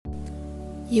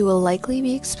You will likely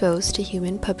be exposed to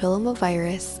human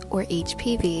papillomavirus, or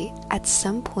HPV, at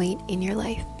some point in your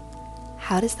life.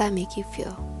 How does that make you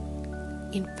feel?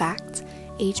 In fact,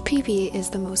 HPV is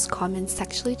the most common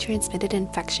sexually transmitted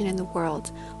infection in the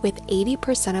world, with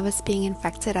 80% of us being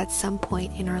infected at some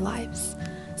point in our lives.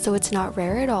 So it's not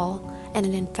rare at all, and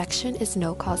an infection is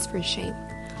no cause for shame.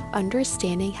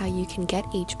 Understanding how you can get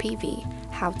HPV,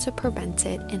 how to prevent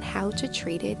it, and how to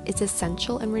treat it is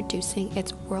essential in reducing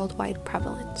its worldwide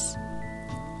prevalence.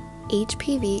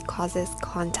 HPV causes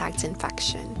contact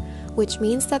infection, which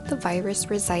means that the virus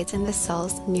resides in the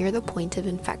cells near the point of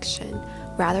infection,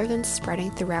 rather than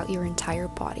spreading throughout your entire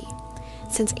body.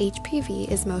 Since HPV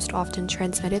is most often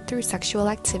transmitted through sexual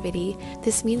activity,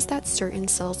 this means that certain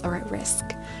cells are at risk.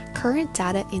 Current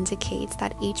data indicates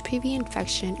that HPV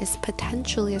infection is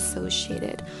potentially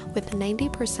associated with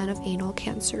 90% of anal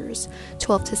cancers,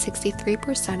 12 to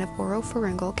 63% of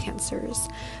oropharyngeal cancers,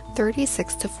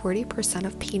 36 to 40%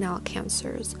 of penile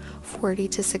cancers, 40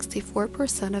 to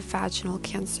 64% of vaginal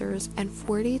cancers, and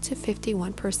 40 to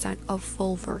 51% of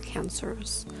vulvar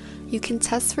cancers. You can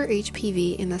test for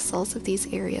HPV in the cells of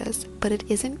these areas, but it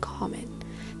isn't common.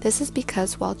 This is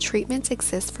because while treatments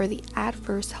exist for the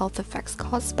adverse health effects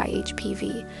caused by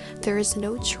HPV, there is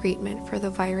no treatment for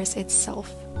the virus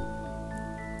itself.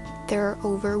 There are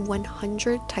over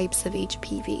 100 types of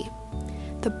HPV.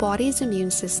 The body's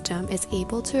immune system is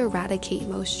able to eradicate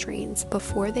most strains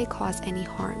before they cause any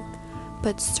harm,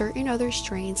 but certain other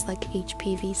strains like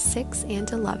HPV 6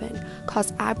 and 11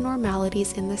 cause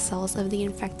abnormalities in the cells of the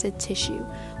infected tissue,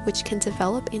 which can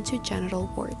develop into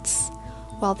genital warts.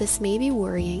 While this may be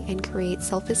worrying and create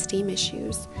self-esteem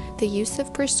issues, the use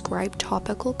of prescribed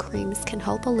topical creams can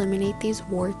help eliminate these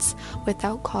warts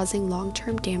without causing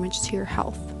long-term damage to your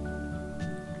health.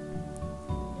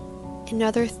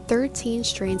 Another 13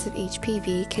 strains of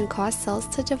HPV can cause cells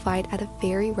to divide at a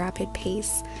very rapid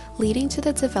pace, leading to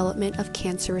the development of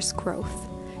cancerous growth.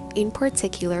 In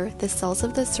particular, the cells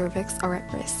of the cervix are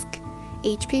at risk.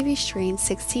 HPV strains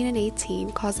 16 and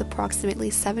 18 cause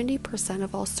approximately 70%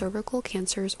 of all cervical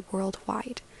cancers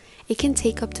worldwide. It can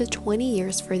take up to 20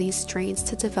 years for these strains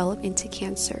to develop into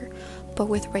cancer, but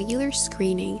with regular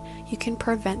screening, you can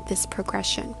prevent this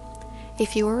progression.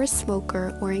 If you are a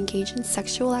smoker or engage in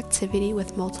sexual activity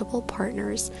with multiple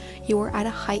partners, you are at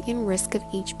a heightened risk of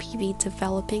HPV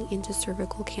developing into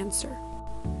cervical cancer.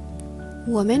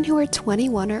 Women who are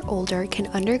 21 or older can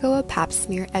undergo a pap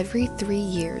smear every 3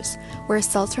 years, where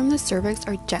cells from the cervix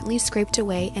are gently scraped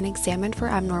away and examined for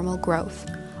abnormal growth.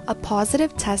 A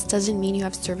positive test doesn't mean you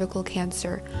have cervical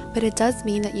cancer, but it does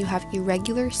mean that you have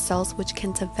irregular cells which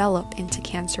can develop into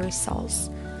cancerous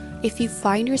cells. If you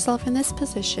find yourself in this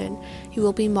position, you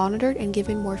will be monitored and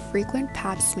given more frequent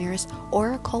pap smears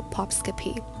or a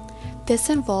colposcopy.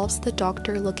 This involves the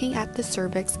doctor looking at the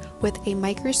cervix with a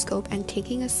microscope and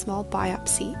taking a small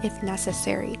biopsy if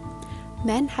necessary.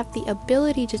 Men have the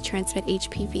ability to transmit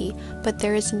HPV, but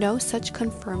there is no such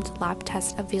confirmed lab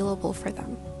test available for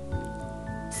them.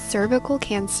 Cervical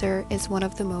cancer is one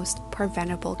of the most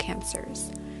preventable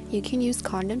cancers. You can use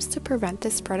condoms to prevent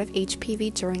the spread of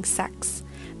HPV during sex.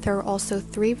 There are also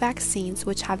 3 vaccines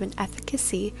which have an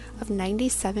efficacy of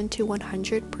 97 to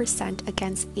 100%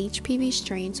 against HPV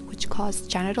strains which cause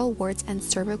genital warts and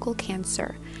cervical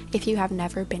cancer if you have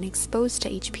never been exposed to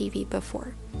HPV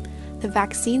before. The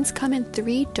vaccines come in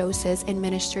 3 doses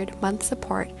administered months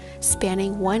apart,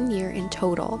 spanning 1 year in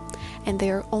total, and they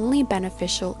are only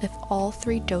beneficial if all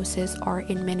 3 doses are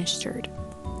administered.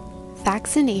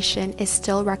 Vaccination is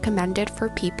still recommended for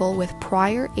people with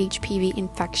prior HPV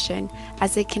infection,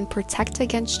 as it can protect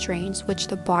against strains which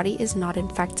the body is not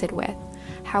infected with.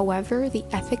 However, the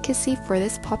efficacy for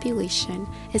this population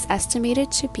is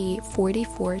estimated to be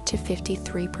 44 to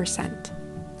 53%.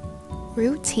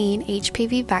 Routine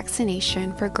HPV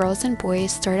vaccination for girls and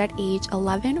boys start at age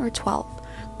 11 or 12,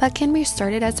 but can be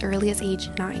started as early as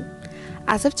age 9.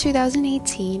 As of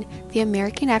 2018, the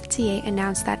American FDA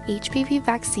announced that HPV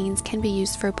vaccines can be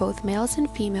used for both males and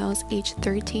females aged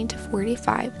 13 to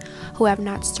 45 who have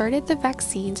not started the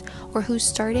vaccines or who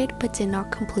started but did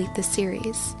not complete the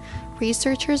series.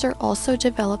 Researchers are also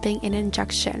developing an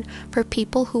injection for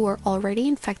people who are already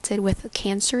infected with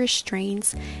cancerous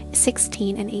strains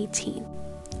 16 and 18.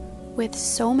 With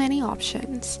so many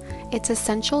options, it's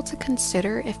essential to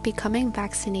consider if becoming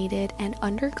vaccinated and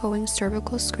undergoing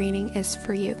cervical screening is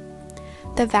for you.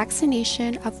 The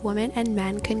vaccination of women and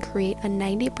men can create a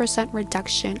 90%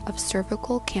 reduction of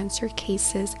cervical cancer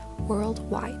cases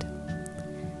worldwide.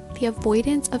 The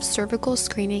avoidance of cervical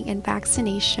screening and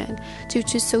vaccination due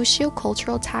to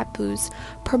sociocultural taboos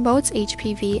promotes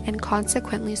HPV and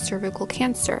consequently cervical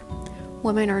cancer.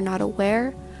 women are not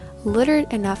aware,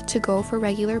 literate enough to go for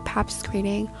regular Pap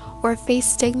screening, or face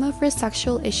stigma for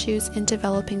sexual issues in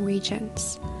developing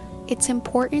regions. It's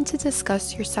important to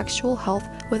discuss your sexual health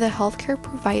with a healthcare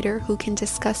provider who can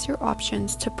discuss your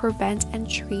options to prevent and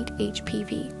treat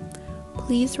HPV.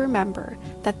 Please remember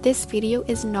that this video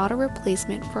is not a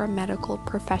replacement for a medical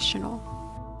professional.